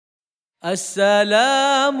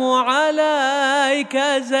السلام عليك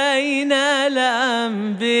زين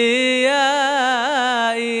الأنبياء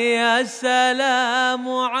السلام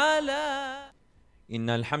عليك. إن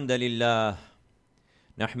الحمد لله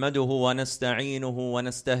نحمده ونستعينه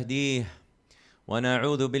ونستهديه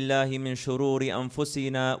ونعوذ بالله من شرور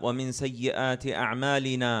أنفسنا ومن سيئات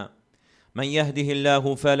أعمالنا. من يهده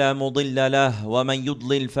الله فلا مضل له ومن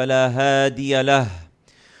يضلل فلا هادي له.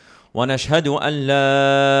 ونشهد أن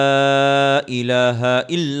لا إله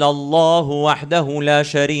إلا الله وحده لا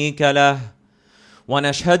شريك له.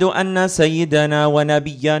 ونشهد أن سيدنا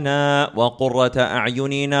ونبينا وقرة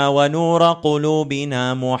أعيننا ونور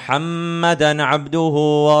قلوبنا محمدًا عبده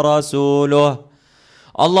ورسوله.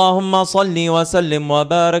 اللهم صل وسلم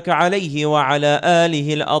وبارك عليه وعلى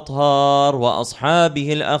آله الأطهار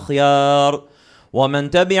وأصحابه الأخيار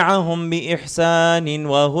ومن تبعهم بإحسان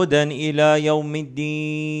وهدى إلى يوم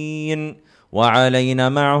الدين، وعلينا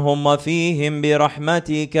معهم وفيهم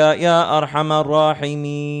برحمتك يا أرحم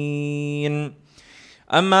الراحمين.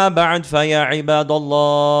 أما بعد، فيا عباد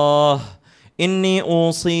الله، إني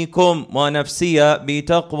أوصيكم ونفسي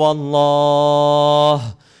بتقوى الله.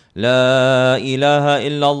 لا إله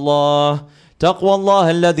إلا الله، تقوى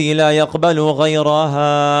الله الذي لا يقبل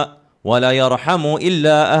غيرها ولا يرحم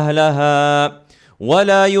إلا أهلها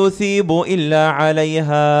ولا يثيب إلا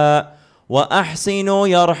عليها. وأحسنوا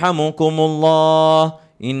يرحمكم الله،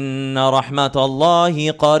 إن رحمة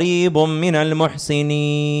الله قريب من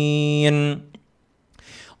المحسنين.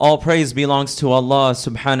 All praise belongs to Allah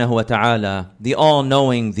subhanahu wa ta'ala, the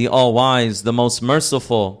all-knowing, the all-wise, the most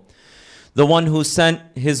merciful, the one who sent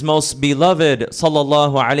his most beloved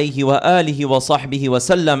sallallahu alayhi wa alihi wa sahbihi wa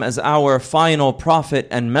sallam as our final prophet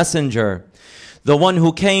and messenger, the one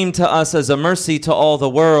who came to us as a mercy to all the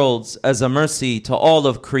worlds, as a mercy to all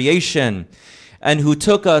of creation, and who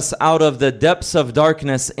took us out of the depths of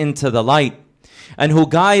darkness into the light, and who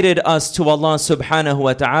guided us to Allah subhanahu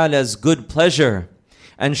wa ta'ala's good pleasure,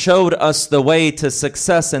 and showed us the way to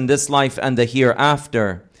success in this life and the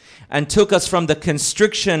hereafter, and took us from the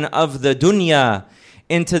constriction of the dunya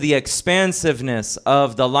into the expansiveness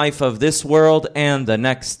of the life of this world and the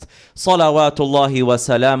next. Salawatullahi wa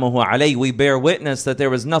salamuhu alayhi. We bear witness that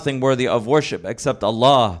there is nothing worthy of worship except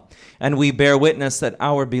Allah. And we bear witness that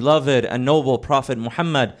our beloved and noble Prophet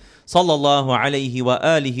Muhammad sallallahu alayhi wa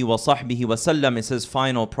alihi wa sahbihi wa sallam is his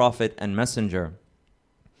final prophet and messenger.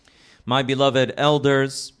 My beloved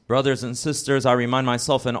elders, brothers and sisters, I remind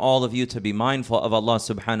myself and all of you to be mindful of Allah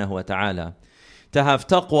subhanahu wa ta'ala, to have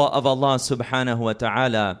taqwa of Allah subhanahu wa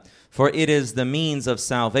ta'ala, for it is the means of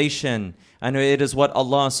salvation, and it is what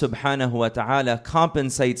Allah subhanahu wa ta'ala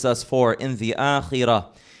compensates us for in the akhirah,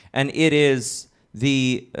 and it is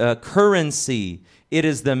the currency, it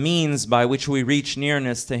is the means by which we reach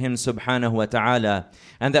nearness to Him subhanahu wa ta'ala,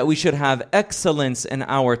 and that we should have excellence in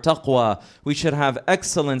our taqwa, we should have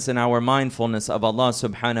excellence in our mindfulness of Allah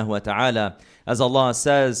subhanahu wa ta'ala. As Allah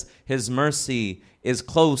says, His mercy is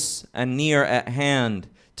close and near at hand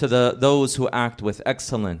to those who act with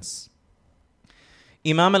excellence.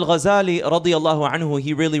 Imam al-Ghazali radiyallahu anhu,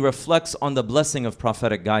 he really reflects on the blessing of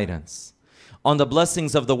prophetic guidance, on the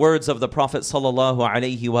blessings of the words of the Prophet sallallahu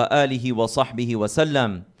alayhi wa alihi wa sahbihi wa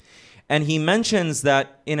sallam. And he mentions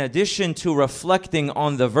that in addition to reflecting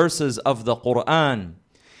on the verses of the Quran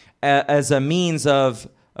as a means of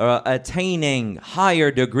attaining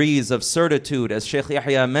higher degrees of certitude, as Shaykh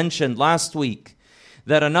Yahya mentioned last week,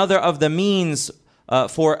 that another of the means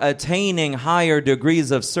for attaining higher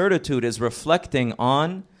degrees of certitude is reflecting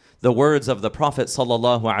on the words of the Prophet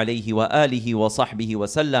sallallahu alayhi wa alihi wa sahbihi wa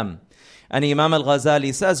sallam. And Imam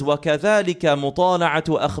al-Ghazali says, وَكَذَلِكَ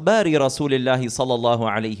مُطَالَعَةُ أَخْبَارِ رَسُولِ اللَّهِ صَلَّى اللَّهُ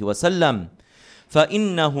عَلَيْهِ وَسَلَّمَ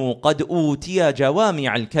فَإِنَّهُ قَدْ أُوتِيَ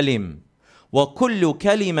جَوَامِعَ الْكَلِمِ وَكُلُّ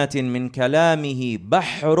كَلِمَةٍ مِّن كَلَامِهِ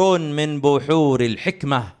بَحْرٌ مِّن بُحُورِ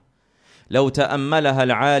الْحِكْمَةِ لو تأملها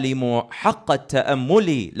العالم حق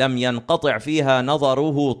التأمل لم ينقطع فيها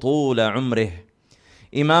نظره طول عمره.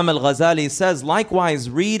 Imam al-Ghazali says, likewise,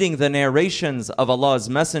 reading the narrations of Allah's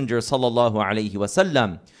Messenger sallallahu alayhi wa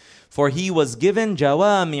sallam, for he was given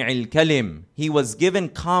jawami' al-kalim, he was given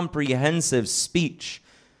comprehensive speech.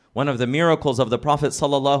 One of the miracles of the Prophet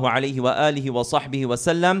sallallahu alayhi wa alihi wa sahbihi wa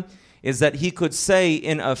sallam is that he could say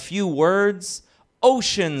in a few words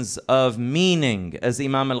oceans of meaning, as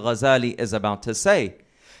Imam al-Ghazali is about to say.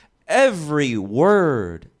 Every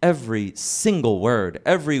word, every single word,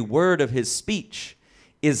 every word of his speech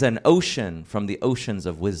is an ocean from the oceans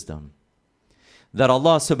of wisdom. That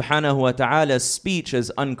Allah subhanahu wa ta'ala's speech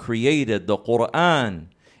is uncreated, the Quran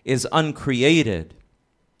is uncreated,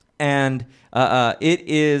 and it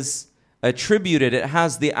is attributed, it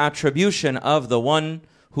has the attribution of the one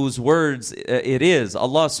whose words it is,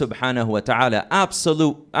 Allah subhanahu wa ta'ala,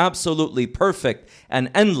 absolutely perfect and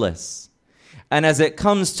endless. And as it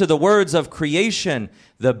comes to the words of creation,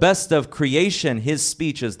 the best of creation, His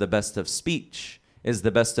speech is the best of speech, is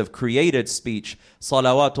the best of created speech.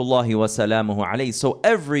 Salawatullahi wa salamuhu alayhi. So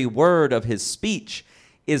every word of His speech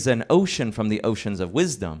is an ocean from the oceans of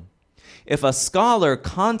wisdom. If a scholar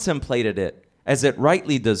contemplated it as it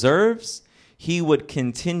rightly deserves, he would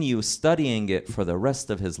continue studying it for the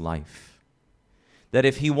rest of his life. That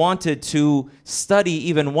if he wanted to study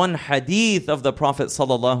even one hadith of the Prophet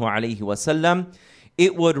sallallahu alaihi wasallam,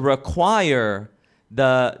 it would require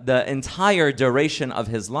the entire duration of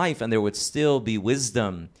his life, and there would still be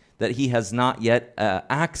wisdom that he has not yet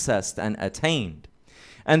accessed and attained.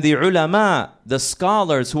 And the ulama, the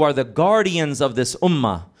scholars who are the guardians of this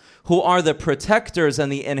ummah, who are the protectors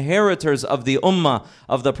and the inheritors of the ummah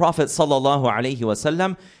of the Prophet sallallahu alaihi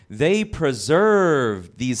wasallam, they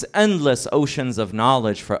preserve these endless oceans of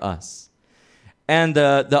knowledge for us. And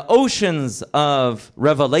the oceans of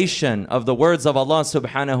revelation of the words of Allah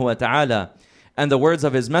subhanahu wa ta'ala and the words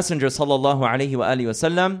of His Messenger sallallahu alaihi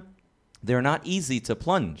wasallam, they're not easy to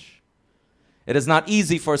plunge. It is not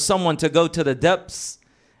easy for someone to go to the depths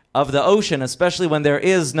of the ocean, especially when there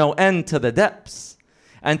is no end to the depths,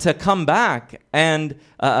 and to come back and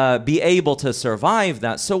be able to survive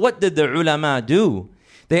that. So what did the ulama do?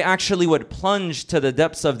 They actually would plunge to the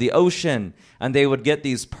depths of the ocean, and they would get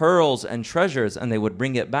these pearls and treasures, and they would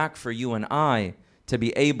bring it back for you and I to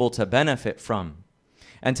be able to benefit from,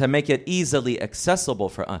 and to make it easily accessible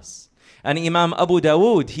for us. And Imam Abu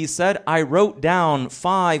Dawood, he said, I wrote down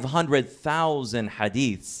 500,000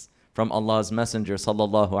 hadiths from Allah's Messenger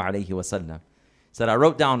sallallahu alaihi wasallam. He said, I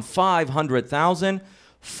wrote down 500,000,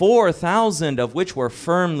 4,000 of which were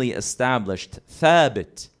firmly established,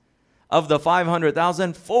 thabit. Of the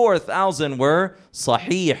 500,000, 4,000 were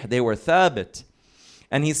sahih, they were thabit.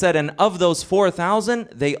 And he said, and of those 4,000,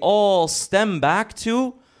 they all stem back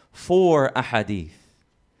to 4 ahadith.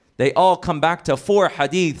 They all come back to 4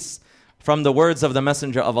 hadiths from the words of the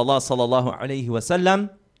Messenger of Allah sallallahu alaihi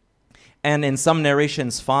wasallam. And in some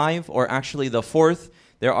narrations 5, or actually the 4th,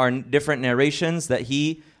 there are different narrations that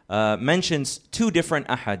he mentions 2 different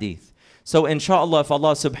ahadith. So inshallah, if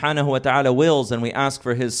Allah subhanahu wa ta'ala wills and we ask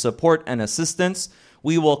for His support and assistance,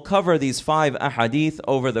 we will cover these 5 ahadith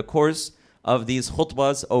over the course of these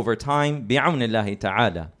khutbahs over time, bi'awnillahi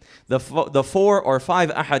ta'ala. The 4 or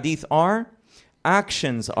 5 ahadith are,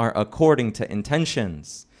 actions are according to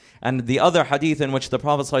intentions. And the other hadith in which the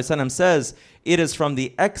Prophet ﷺ says, it is from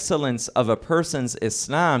the excellence of a person's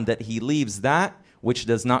Islam that he leaves that which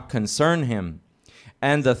does not concern him.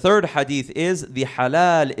 And the third hadith is, the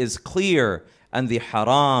halal is clear and the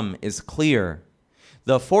haram is clear.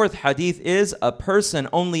 The 4th hadith is, a person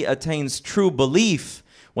only attains true belief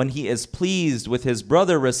when he is pleased with his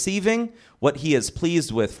brother receiving what he is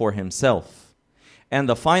pleased with for himself. And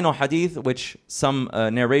the final hadith, which some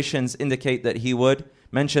narrations indicate that he would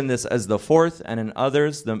mention this as the 4th, and in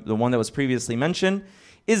others, the one that was previously mentioned,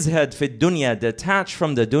 izhad fi dunya, detach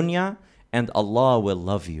from the dunya, and Allah will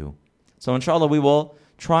love you. So inshallah, we will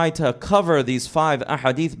try to cover these 5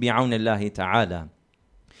 ahadith bi'awnillahi ta'ala.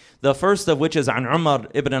 The first of which is عن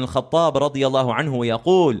عمر ibn al-Khattab رضي الله عنه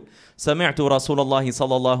يقول سمعت رسول الله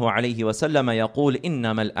صلى الله عليه وسلم يقول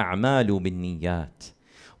إنما الأعمال بالنيات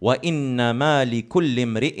وإنما لكل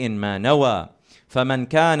امرئ ما نوى فمن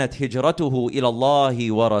كانت هجرته إلى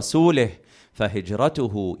الله ورسوله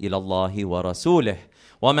فهجرته إلى الله ورسوله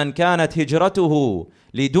ومن كانت هجرته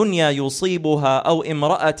لدنيا يصيبها أو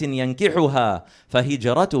امرأة ينكحها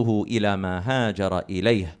فهجرته إلى ما هاجر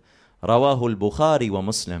إليه رواه البخاري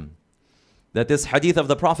ومسلم. That this hadith of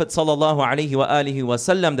the Prophet sallallahu alaihi wa alihi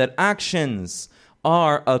wasallam, that actions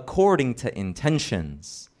are according to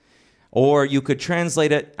intentions. Or you could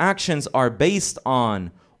translate it, actions are based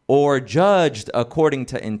on or judged according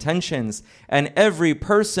to intentions, and every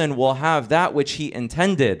person will have that which he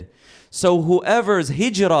intended. So whoever's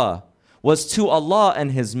hijrah was to Allah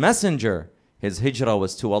and His Messenger, his hijrah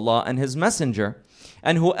was to Allah and His Messenger,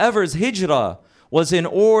 and whoever's hijrah was in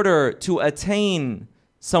order to attain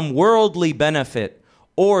some worldly benefit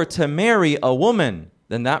or to marry a woman,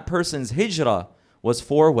 then that person's hijrah was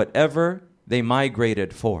for whatever they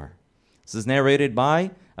migrated for. This is narrated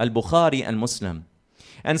by Al-Bukhari and Muslim.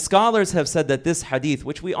 And scholars have said that this hadith,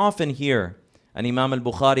 which we often hear, and Imam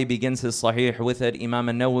al-Bukhari begins his Sahih with it, Imam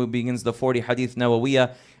al-Nawawi begins the 40 Hadith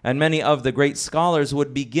Nawawiyah, and many of the great scholars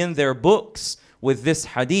would begin their books with this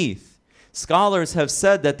hadith. Scholars have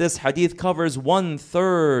said that this hadith covers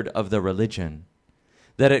 1/3 of the religion.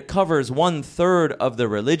 That it covers 1/3 of the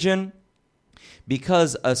religion,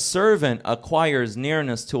 Because a servant acquires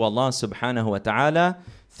nearness to Allah subhanahu wa ta'ala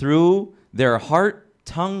through their heart,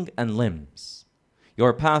 tongue, and limbs.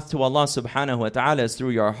 Your path to Allah subhanahu wa ta'ala is through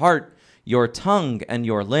your heart, your tongue, and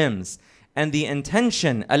your limbs. And the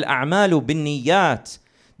intention, al-a'malu bin-niyyat,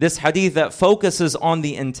 this hadith that focuses on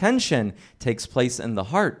the intention, takes place in the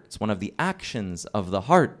heart. It's one of the actions of the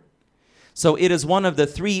heart. So it is one of the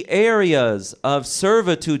three areas of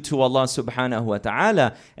servitude to Allah subhanahu wa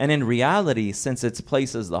ta'ala. And in reality, since its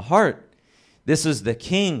place is the heart, this is the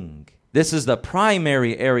king. This is the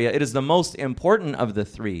primary area. It is the most important of the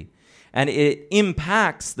three. And it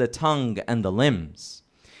impacts the tongue and the limbs.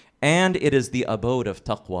 And it is the abode of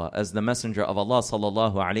taqwa, as the Messenger of Allah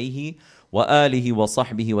sallallahu alayhi wa alihi wa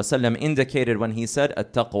sahbihi wa sallam indicated when he said,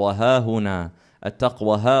 at-taqwa ha-huna,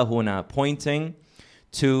 at-taqwa ha-huna, pointing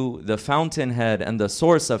to the fountainhead and the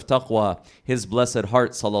source of taqwa, his blessed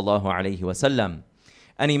heart sallallahu alayhi wa sallam.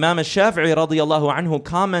 And Imam al-Shafi'i radiyallahu anhu,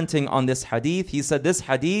 commenting on this hadith, he said this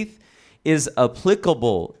hadith is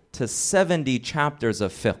applicable to 70 chapters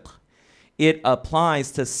of fiqh. It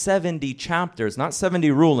applies to 70 chapters, not 70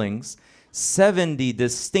 rulings, 70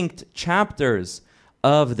 distinct chapters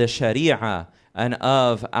of the Sharia and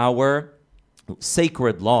of our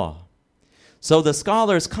sacred law. So the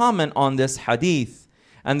scholars comment on this hadith,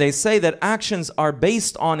 and they say that actions are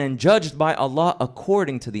based on and judged by Allah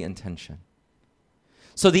according to the intention.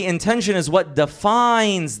 So the intention is what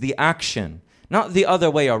defines the action, not the other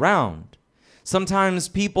way around. Sometimes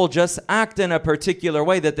people just act in a particular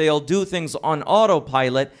way, that they'll do things on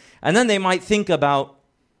autopilot, and then they might think about,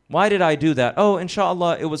 why did I do that? Oh,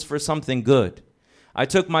 inshallah, it was for something good. I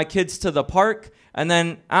took my kids to the park, and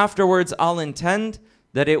then afterwards I'll intend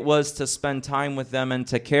that it was to spend time with them and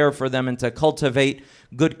to care for them and to cultivate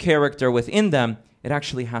good character within them. It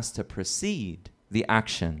actually has to precede the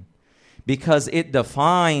action, because it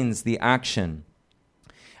defines the action,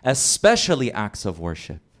 especially acts of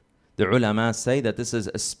worship. The ulama say that this is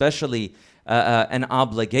especially an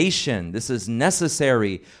obligation. This is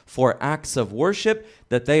necessary for acts of worship,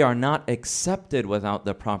 that they are not accepted without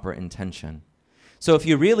the proper intention. So if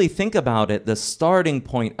you really think about it, the starting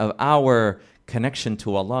point of our connection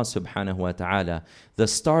to Allah subhanahu wa ta'ala, the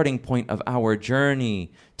starting point of our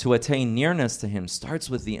journey to attain nearness to Him starts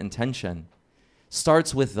with the intention,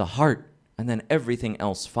 starts with the heart, and then everything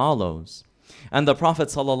else follows. And the Prophet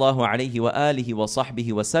sallallahu alaihi wa alihi wa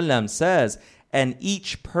sahbihi wa sallam says, and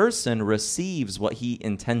each person receives what he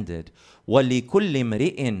intended. وَلِكُلِّ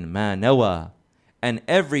امْرِئٍ مَا نَوَى. And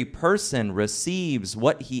every person receives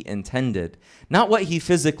what he intended, not what he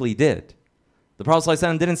physically did. The Prophet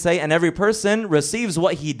ﷺ didn't say, and every person receives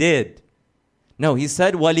what he did. No, he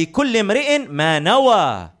said, وَلِكُلِّ امْرِئٍ مَا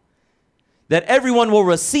نَوَى. That everyone will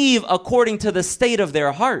receive according to the state of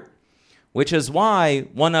their heart. Which is why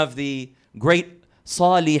one of the great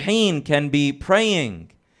salihin can be praying,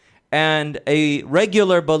 and a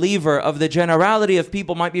regular believer of the generality of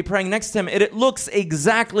people might be praying next to him. It looks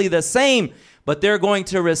exactly the same, but they're going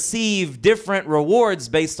to receive different rewards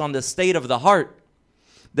based on the state of the heart,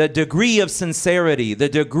 the degree of sincerity, the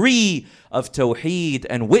degree of tawheed,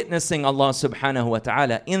 and witnessing Allah subhanahu wa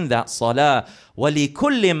ta'ala in that salah. وَلِكُلِّ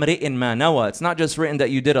امْرِئٍ مَا نَوَى. It's not just written that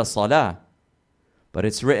you did a salah, but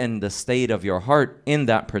it's written the state of your heart in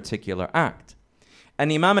that particular act. And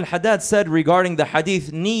Imam al-Haddad said regarding the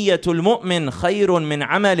hadith, نِيَّةُ الْمُؤْمِنْ خَيْرٌ مِّنْ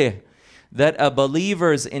عَمَلِهِ, that a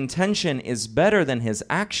believer's intention is better than his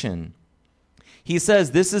action. He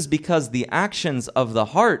says this is because the actions of the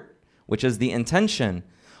heart, which is the intention,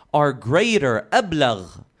 are greater,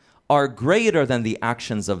 أبلغ, are greater than the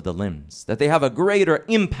actions of the limbs. That they have a greater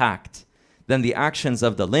impact than the actions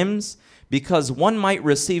of the limbs, because one might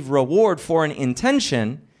receive reward for an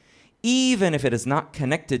intention even if it is not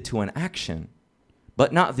connected to an action,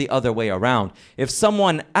 but not the other way around. If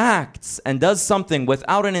someone acts and does something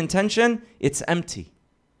without an intention, it's empty.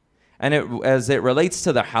 And as it relates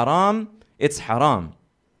to the haram, it's haram.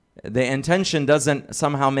 The intention doesn't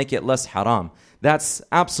somehow make it less haram. That's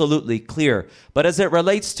absolutely clear. But as it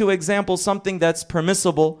relates to, example, something that's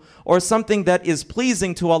permissible or something that is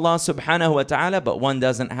pleasing to Allah subhanahu wa ta'ala, but one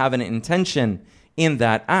doesn't have an intention in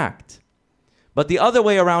that act. But the other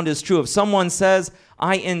way around is true. If someone says,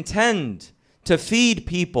 I intend to feed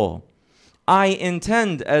people, I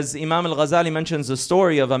intend, as Imam al-Ghazali mentions the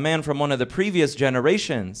story of a man from one of the previous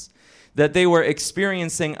generations, that they were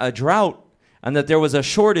experiencing a drought and that there was a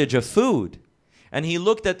shortage of food. And he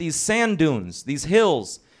looked at these sand dunes, these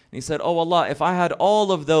hills, and he said, oh Allah, if I had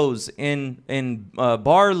all of those in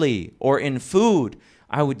barley or in food,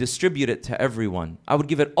 I would distribute it to everyone. I would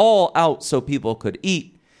give it all out so people could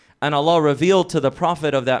eat. And Allah revealed to the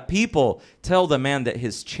Prophet of that people, tell the man that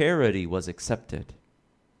his charity was accepted,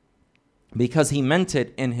 because he meant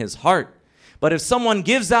it in his heart. But if someone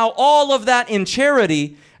gives out all of that in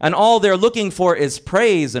charity, and all they're looking for is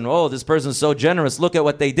praise, and oh, this person's so generous, look at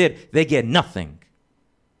what they did, they get nothing.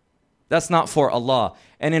 That's not for Allah.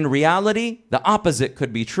 And in reality, the opposite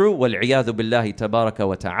could be true. وَالْعِيَاذُ بِاللَّهِ تَبَارَكَ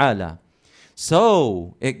وَتَعَالَى.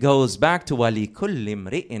 So it goes back to وَلِكُلِّ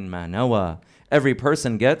امْرِئٍ مَا نَوَى. Every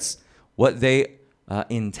person gets what they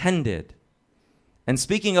intended. And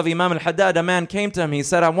speaking of Imam al-Haddad, a man came to him. He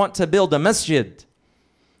said, I want to build a masjid.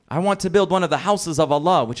 I want to build one of the houses of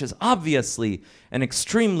Allah, which is obviously an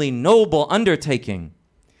extremely noble undertaking.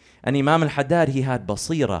 And Imam al-Haddad, he had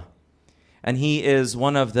basira. And he is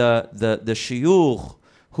one of the shuyukh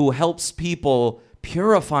who helps people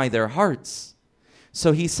purify their hearts.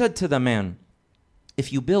 So he said to the man,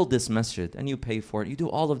 if you build this masjid and you pay for it, you do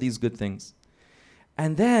all of these good things,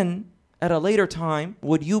 and then at a later time,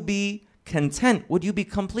 would you be content? Would you be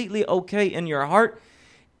completely okay in your heart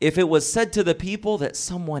if it was said to the people that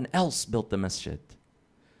someone else built the masjid?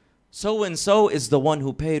 So and so is the one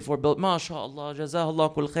who paid for built. MashaAllah,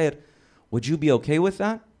 Jazakallah kul khair. Would you be okay with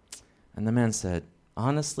that? And the man said,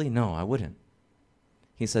 honestly, no, I wouldn't.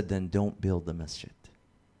 He said, then don't build the masjid.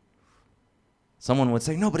 Someone would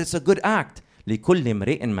say, no, but it's a good act. لِكُلِّ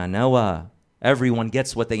امْرِئٍ مَا نَوَى. Everyone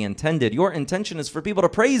gets what they intended. Your intention is for people to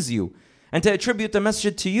praise you and to attribute the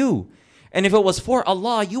masjid to you. And if it was for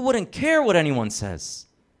Allah, you wouldn't care what anyone says.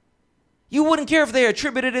 You wouldn't care if they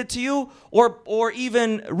attributed it to you or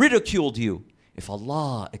even ridiculed you. If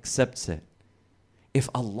Allah accepts it, if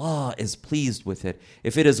Allah is pleased with it,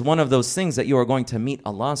 if it is one of those things that you are going to meet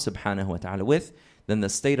Allah subhanahu wa ta'ala with, then the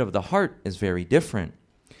state of the heart is very different.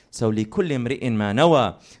 So لِكُلِّ امْرِئٍ مَا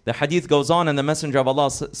نَوَى. The hadith goes on, and the Messenger of Allah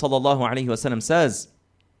sallallahu alayhi wa sallam says,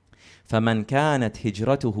 فَمَنْ كَانَتْ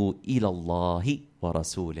هِجْرَتُهُ إِلَى اللَّهِ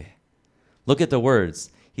وَرَسُولِهِ. Look at the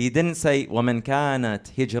words. He didn't say وَمَنْ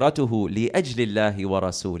كَانَتْ هِجْرَتُهُ لِأَجْلِ اللَّهِ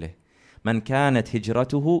وَرَسُولِهِ. مَنْ كَانَتْ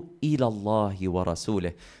هِجْرَتُهُ إِلَى اللَّهِ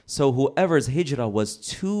وَرَسُولِهِ. So whoever's hijrah was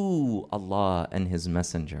to Allah and His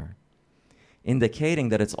Messenger, indicating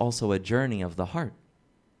that it's also a journey of the heart.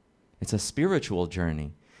 It's a spiritual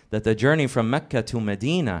journey. That the journey from Mecca to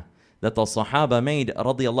Medina that the Sahaba made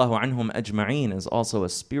radiyallahu anhum ajma'een is also a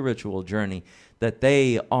spiritual journey, that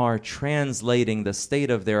they are translating the state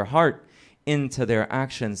of their heart into their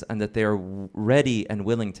actions, and that they are ready and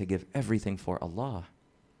willing to give everything for Allah.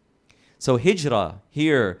 So hijrah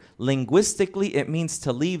here, linguistically, it means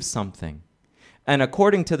to leave something. And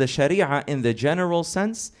according to the Sharia, in the general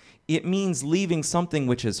sense, it means leaving something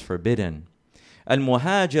which is forbidden.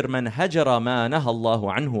 Al-muhajir man hajara ma naha Allahu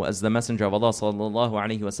anhu, as the Messenger of Allah sallallahu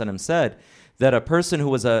alayhi wa sallam said, that a person who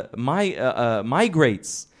was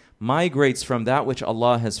migrates from that which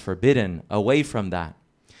Allah has forbidden, away from that.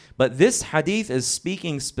 But this hadith is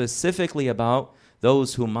speaking specifically about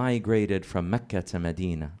those who migrated from Mecca to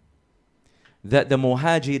Medina. That the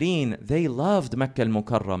muhajirin, they loved Mecca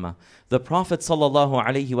al-Mukarramah. The Prophet sallallahu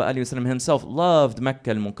alayhi wa sallam himself loved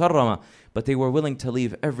Mecca al-Mukarramah, but they were willing to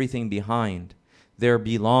leave everything behind. Their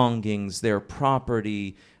belongings, their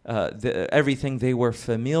property, everything they were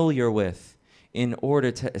familiar with, in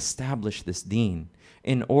order to establish this deen,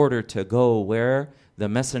 in order to go where the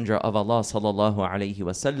Messenger of Allah sallallahu alayhi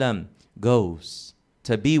wasallam goes,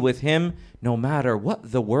 to be with him no matter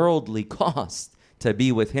what the worldly cost, to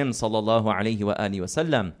be with him sallallahu alayhi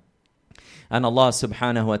wasallam. And Allah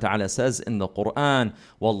subhanahu wa ta'ala says in the Quran,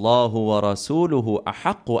 وَاللَّهُ وَرَسُولُهُ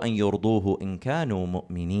أَحَقُّ أَن يُرْضُوهُ إِن كَانُوا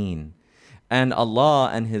مُؤْمِنِينَ. And Allah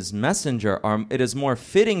and His Messenger, it is more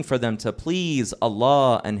fitting for them to please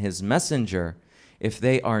Allah and His Messenger if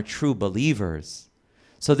they are true believers.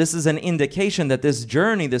 So this is an indication that this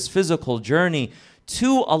journey, this physical journey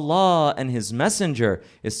to Allah and His Messenger,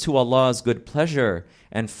 is to Allah's good pleasure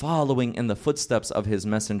and following in the footsteps of His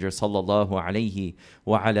Messenger sallallahu alayhi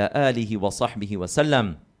wa ala alihi wa sahbihi wa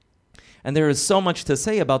sallam. And there is so much to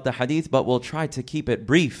say about the hadith, but we'll try to keep it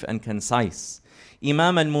brief and concise.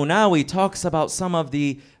 Imam al-Munawi talks about some of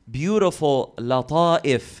the beautiful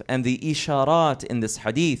lata'if and the isharat in this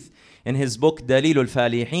hadith. In his book Dalil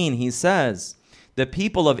al-Falihin, he says, the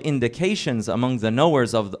people of indications among the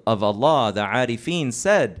knowers of Allah, the arifin,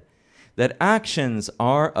 said that actions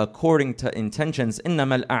are according to intentions.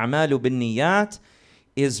 إِنَّمَا الْأَعْمَالُ بِالنِّيَّاتِ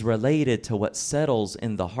is related to what settles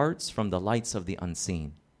in the hearts from the lights of the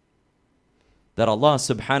unseen. That Allah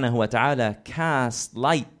subhanahu wa ta'ala casts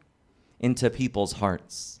light into people's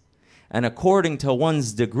hearts. And according to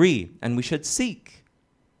one's degree, and we should seek.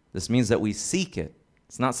 This means that we seek it.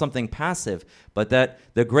 It's not something passive, but that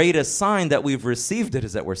the greatest sign that we've received it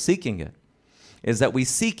is that we're seeking it. is that we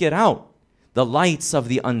seek it out, the lights of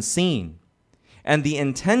the unseen. And the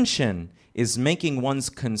intention is making one's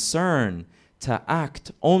concern to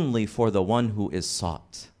act only for the one who is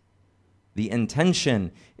sought. The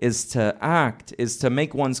intention is to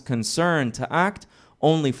make one's concern to act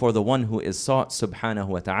only for the one who is sought, subhanahu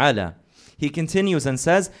wa ta'ala. He continues and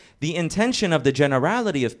says, the intention of the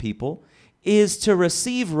generality of people is to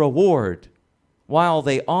receive reward, while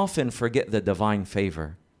they often forget the divine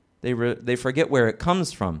favor. They forget where it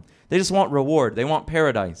comes from. They just want reward. They want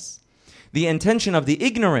paradise. The intention of the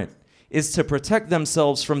ignorant is to protect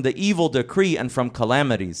themselves from the evil decree and from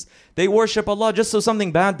calamities. They worship Allah just so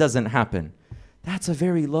something bad doesn't happen. That's a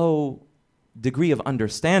very low degree of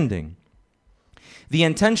understanding. The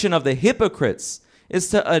intention of the hypocrites is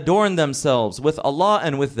to adorn themselves with Allah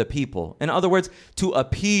and with the people. In other words, to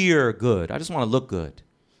appear good. I just want to look good.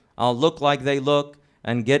 I'll look like they look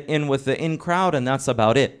and get in with the in crowd, and that's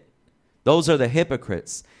about it. Those are the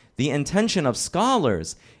hypocrites. The intention of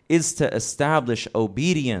scholars is to establish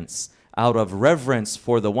obedience out of reverence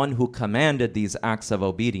for the one who commanded these acts of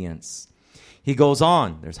obedience. He goes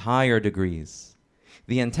on, there's higher degrees.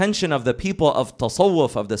 The intention of the people of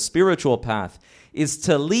tasawwuf, of the spiritual path, is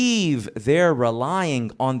to leave their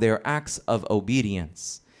relying on their acts of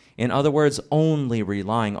obedience. In other words, only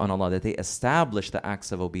relying on Allah, that they establish the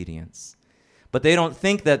acts of obedience. But they don't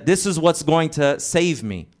think that this is what's going to save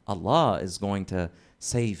me. Allah is going to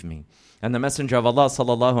save me. And the Messenger of Allah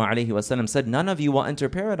sallallahu alaihi wasallam said, none of you will enter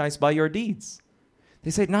paradise by your deeds.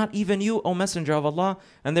 They said, not even you, O Messenger of Allah,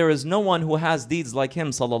 and there is no one who has deeds like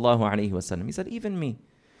him sallallahu alaihi wasallam. He said, even me,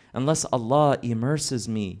 unless Allah immerses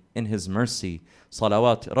me in His mercy.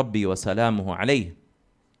 Salawat Rabbi wa salamuhu alayh.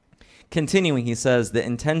 Continuing, he says, the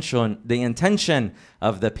intention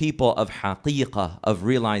of the people of haqiqah, of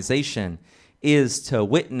realization, is to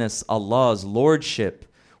witness Allah's lordship,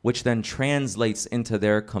 which then translates into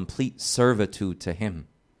their complete servitude to Him.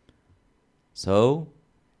 So,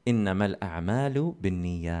 إِنَّمَا الْأَعْمَالُ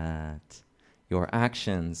بِالنِّيَّاتِ. Your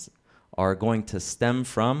actions are going to stem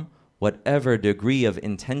from whatever degree of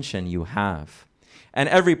intention you have. And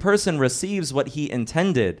every person receives what he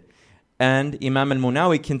intended. And Imam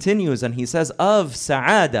al-Munawi continues and he says, of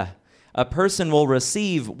sa'adah, a person will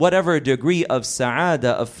receive whatever degree of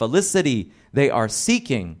sa'adah, of felicity they are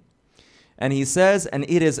seeking. And he says, and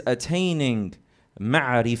it is attaining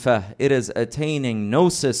ma'rifah, it is attaining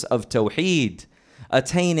gnosis of tawheed,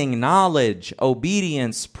 attaining knowledge,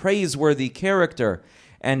 obedience, praiseworthy character,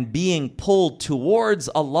 and being pulled towards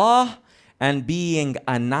Allah and being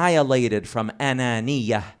annihilated from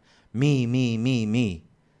ananiyah, me.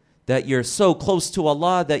 That you're so close to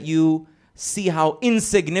Allah that you see how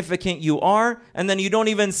insignificant you are, and then you don't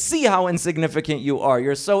even see how insignificant you are.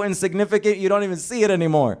 You're so insignificant, you don't even see it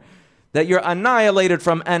anymore. That you're annihilated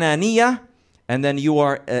from ananiyah, and then you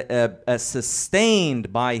are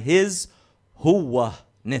sustained by His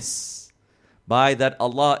huwa-ness. By that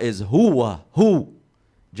Allah is huwa, who,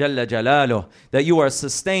 Jalla Jalaluh. That you are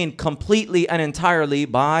sustained completely and entirely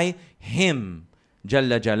by Him,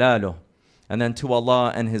 Jalla Jalaluh. And then to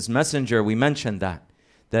Allah and His Messenger, we mentioned that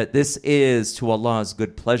this is to Allah's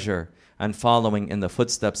good pleasure and following in the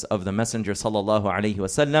footsteps of the Messenger sallallahu alaihi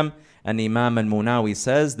wasallam. And Imam al-Munawi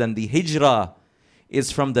says, then the hijrah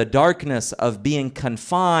is from the darkness of being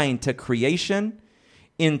confined to creation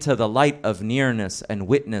into the light of nearness and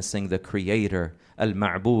witnessing the Creator,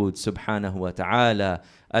 al-Ma'bud subhanahu wa ta'ala,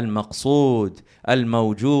 al-Maqsood,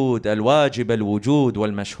 al-Mawjood, al-Wajib al-Wujud,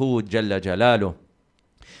 wal-Mashhood, Jalla Jalaluh.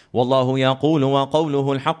 والله يقول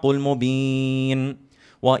وقوله الحق المبين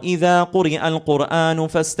وإذا قرئ القرآن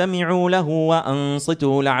فاستمعوا له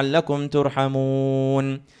وأنصتوا لعلكم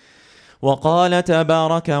ترحمون وقال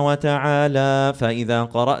تبارك وتعالى فإذا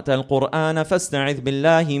قرأت القرآن فاستعذ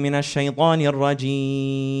بالله من الشيطان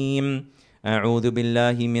الرجيم أعوذ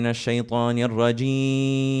بالله من الشيطان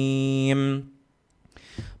الرجيم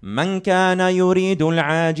من كان يريد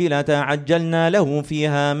العاجلة عجلنا له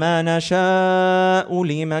فيها ما نشاء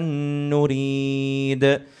لمن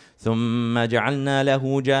نريد ثم جعلنا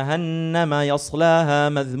له جهنم يصلاها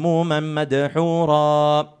مذموما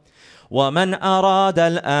مدحورا ومن أراد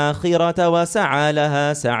الآخرة وسعى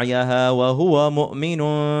لها سعيها وهو مؤمن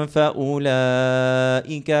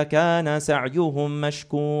فأولئك كان سعيهم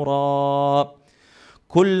مشكورا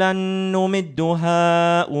كلا نمد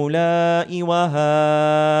هؤلاء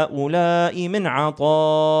وهؤلاء من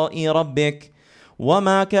عطاء ربك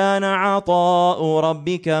وما كان عطاء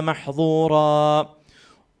ربك محظورا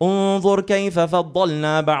انظر كيف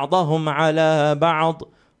فضلنا بعضهم على بعض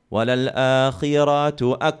وللآخرات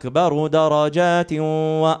أكبر درجات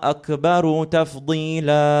وأكبر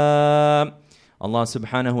تفضيلا Allah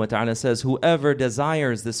subhanahu wa ta'ala says, whoever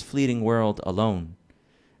desires this fleeting world alone,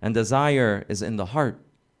 and desire is in the heart.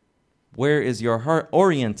 Where is your heart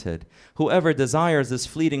oriented? Whoever desires this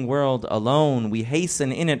fleeting world alone, we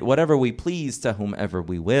hasten in it whatever we please to whomever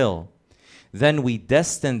we will. Then we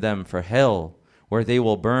destine them for hell, where they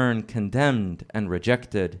will burn condemned and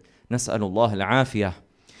rejected. Nas'alullah al-afiyah.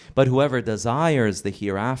 But whoever desires the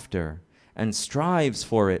hereafter and strives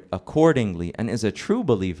for it accordingly and is a true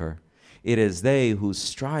believer, it is they whose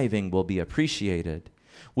striving will be appreciated.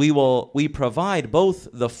 We provide both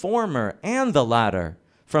the former and the latter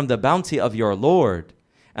from the bounty of your Lord,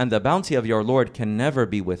 and the bounty of your Lord can never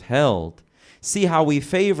be withheld. See how we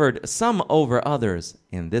favored some over others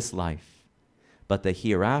in this life, but the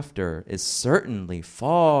hereafter is certainly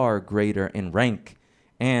far greater in rank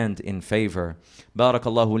and in favor. بارك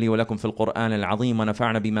الله لي ولكم في القرآن العظيم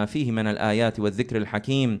ونفعنا بما فيه من الآيات والذكر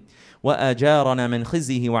الحكيم وأجارنا من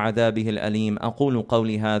خزيه وعذابه الأليم. أقول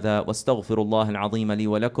قولي هذا واستغفر الله العظيم لي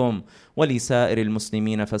ولكم ولسائر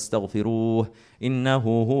المسلمين فاستغفروه إنه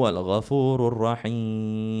هو الغفور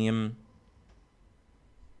الرحيم.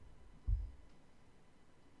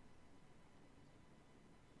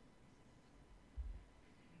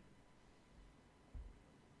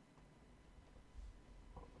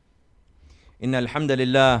 إن الحمد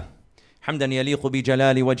لله حمدا يليق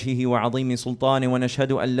بجلال وجهه وعظيم سلطانه،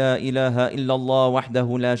 ونشهد أن لا إله إلا الله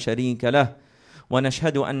وحده لا شريك له،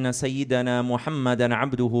 ونشهد أن سيدنا محمدا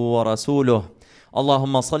عبده ورسوله.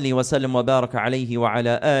 اللهم صل وسلم وبارك عليه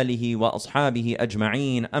وعلى آله وأصحابه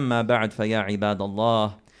أجمعين. أما بعد، فيا عباد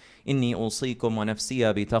الله إني أوصيكم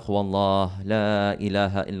ونفسي بتقوى الله لا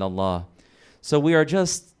إله إلا الله. So we are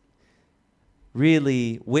just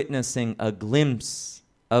really witnessing a glimpse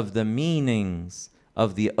of the meanings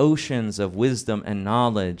of the oceans of wisdom and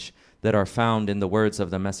knowledge that are found in the words of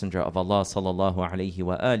the Messenger of Allah sallallahu alayhi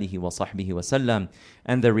wa alihi wa sahbihi wa sallam,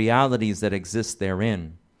 and the realities that exist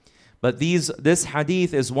therein. But this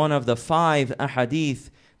hadith is one of the 5 ahadith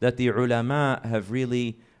that the ulama have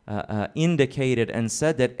really indicated and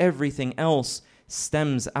said that everything else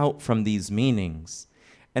stems out from these meanings.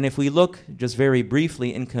 And if we look just very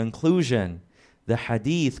briefly in conclusion, the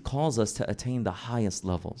hadith calls us to attain the highest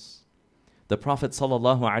levels. The Prophet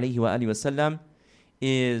ﷺ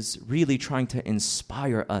is really trying to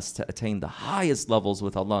inspire us to attain the highest levels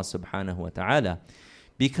with Allah subhanahu wa ta'ala.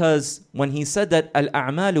 Because when he said that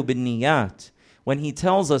al-a'malu bin-niyat, when he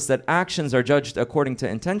tells us that actions are judged according to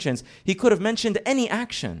intentions, he could have mentioned any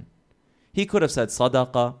action. He could have said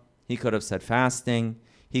sadaqah, he could have said fasting,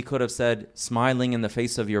 he could have said smiling in the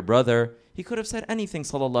face of your brother, he could have said anything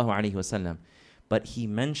sallallahu alayhi wa sallam. But he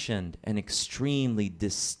mentioned an extremely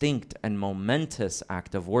distinct and momentous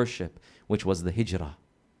act of worship, which was the hijrah.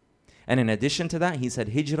 And in addition to that, he said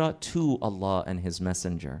hijrah to Allah and His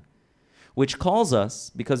Messenger, which calls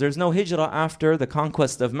us, because there's no hijrah after the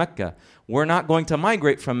conquest of Mecca. We're not going to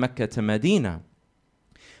migrate from Mecca to Medina.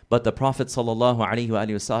 But the Prophet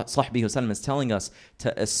ﷺ is telling us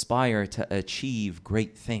to aspire to achieve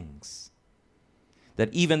great things.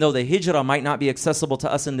 That even though the hijrah might not be accessible to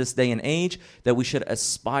us in this day and age, that we should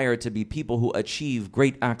aspire to be people who achieve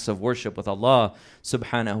great acts of worship with Allah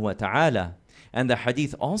subhanahu wa ta'ala. And the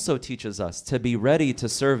hadith also teaches us to be ready to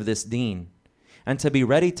serve this deen, and to be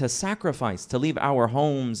ready to sacrifice, to leave our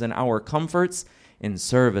homes and our comforts in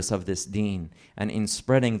service of this deen, and in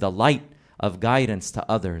spreading the light of guidance to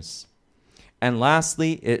others. And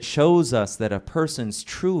lastly, it shows us that a person's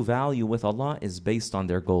true value with Allah is based on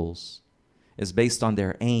their goals, is based on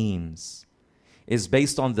their aims, is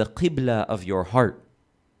based on the qibla of your heart,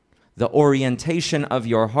 the orientation of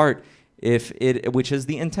your heart, which is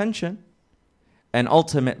the intention. And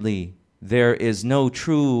ultimately, there is no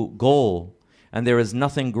true goal, and there is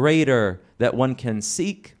nothing greater that one can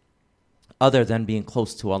seek other than being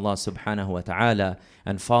close to Allah subhanahu wa ta'ala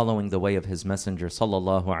and following the way of His Messenger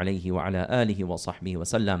sallallahu alayhi wa ala alihi wa sahbihi wa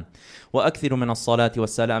sallam. وأكثر من الصلاة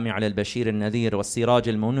والسلام على البشير النذير والسراج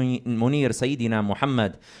المنير سيدنا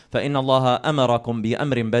محمد، فإن الله أمركم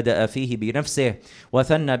بأمر بدأ فيه بنفسه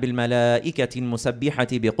وثنى بالملائكة المسبحة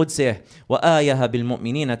بقدسه وآيه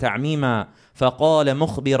بالمؤمنين تعميما، فقال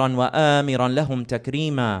مخبرا وآمرا لهم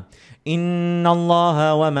تكريما: إن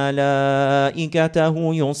الله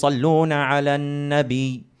وملائكته يصلون على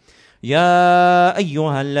النبي يا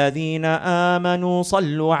أيها الذين آمنوا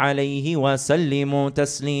صلوا عليه وسلموا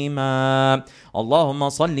تسليما. اللهم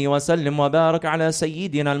صل وسلم وبارك على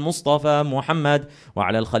سيدنا المصطفى محمد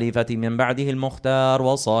وعلى الخليفة من بعده المختار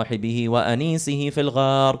وصاحبه وأنيسه في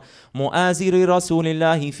الغار، مؤازر رسول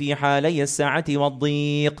الله في حالي السعة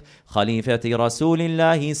والضيق، خليفة رسول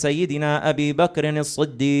الله سيدنا أبي بكر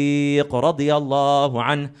الصديق رضي الله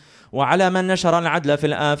عنه، وعلى من نشر العدل في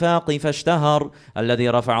الآفاق فاشتهر، الذي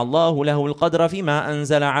رفع الله له القدر فيما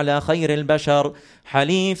أنزل على خير البشر،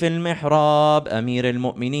 حليف المحراب أمير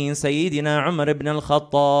المؤمنين سيدنا عمر بن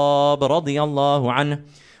الخطاب رضي الله عنه،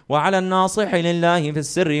 وعلى الناصح لله في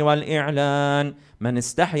السر والإعلان من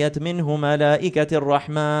استحيت منه ملائكة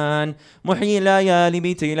الرحمن، محيي الليالي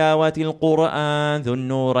بتلاوة القرآن ذو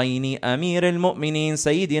النورين أمير المؤمنين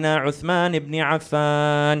سيدنا عثمان بن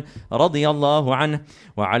عفان رضي الله عنه،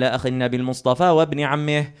 وعلى أخي النبي المصطفى وابن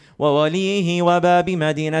عمه ووليه وباب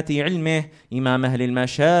مدينة علمه إمام أهل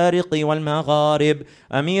المشارق والمغارب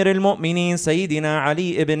أمير المؤمنين سيدنا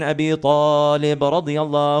علي بن أبي طالب رضي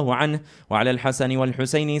الله عنه، وعلى الحسن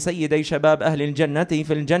والحسين سيدي شباب أهل الجنة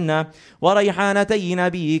في الجنة وريحانتي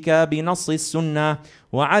نبيك بنص السنة،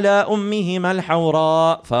 وعلى أمهما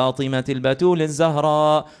الحوراء فاطمة البتول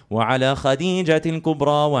الزهراء، وعلى خديجة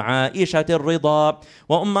الكبرى وعائشة الرضا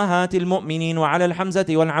وأمهات المؤمنين، وعلى الحمزة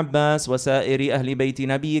والعباس وسائر أهل بيت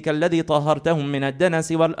نبيك الذي طهرتهم من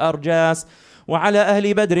الدنس والأرجاس، وعلى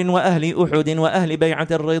أهل بدر وأهل أحد وأهل بيعة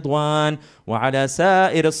الرضوان، وعلى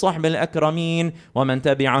سائر الصحب الأكرمين ومن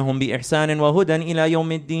تبعهم بإحسان وهدى إلى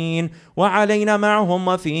يوم الدين، وعلينا معهم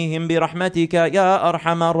وفيهم برحمتك يا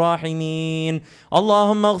أرحم الراحمين.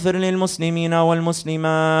 اللهم اغفر للمسلمين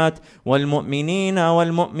والمسلمات والمؤمنين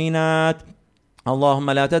والمؤمنات.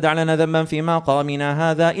 اللهم لا تدع لنا ذنبا في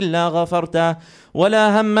مقامنا هذا إلا غفرته،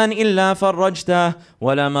 ولا هما إلا فرجته،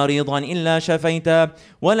 ولا مريضا إلا شفيته،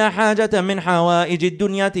 ولا حاجة من حوائج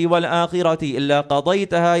الدنيا والآخرة إلا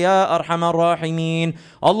قضيتها يا أرحم الراحمين.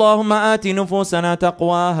 اللهم آت نفوسنا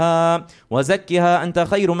تقواها وزكها أنت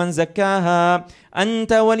خير من زكاها،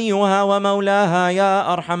 أنت وليها ومولاها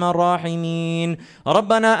يا أرحم الراحمين.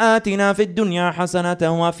 ربنا آتنا في الدنيا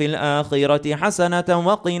حسنة وفي الآخرة حسنة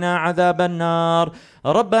وقنا عذاب النار.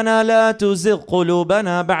 ربنا لا تزغ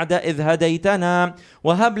قلوبنا بعد إذ هديتنا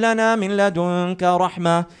وهب لنا من لدنك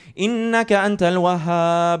رحمة إنك أنت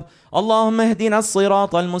الوهاب. اللهم اهدنا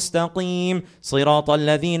الصراط المستقيم صراط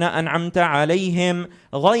الذين أنعمت عليهم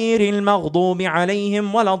غير المغضوب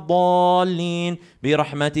عليهم ولا الضالين،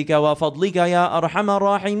 برحمتك وفضلك يا أرحم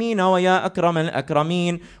الراحمين ويا أكرم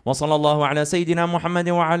الأكرمين. وصلى الله على سيدنا محمد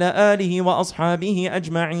وعلى آله وأصحابه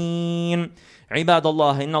أجمعين. عباد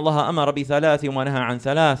الله، إن الله أمر بثلاث ونهى عن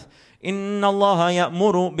ثلاث. إن الله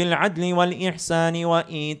يأمر بالعدل والإحسان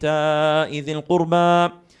وإيتاء ذي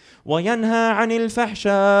القربى وينهى عن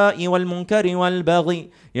الفحشاء والمنكر والبغي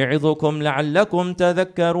يعظكم لعلكم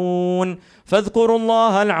تذكرون. فاذكروا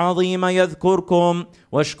الله العظيم يذكركم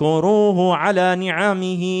واشكروه على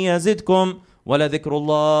نعمه يزدكم ولذكر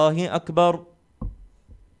الله أكبر.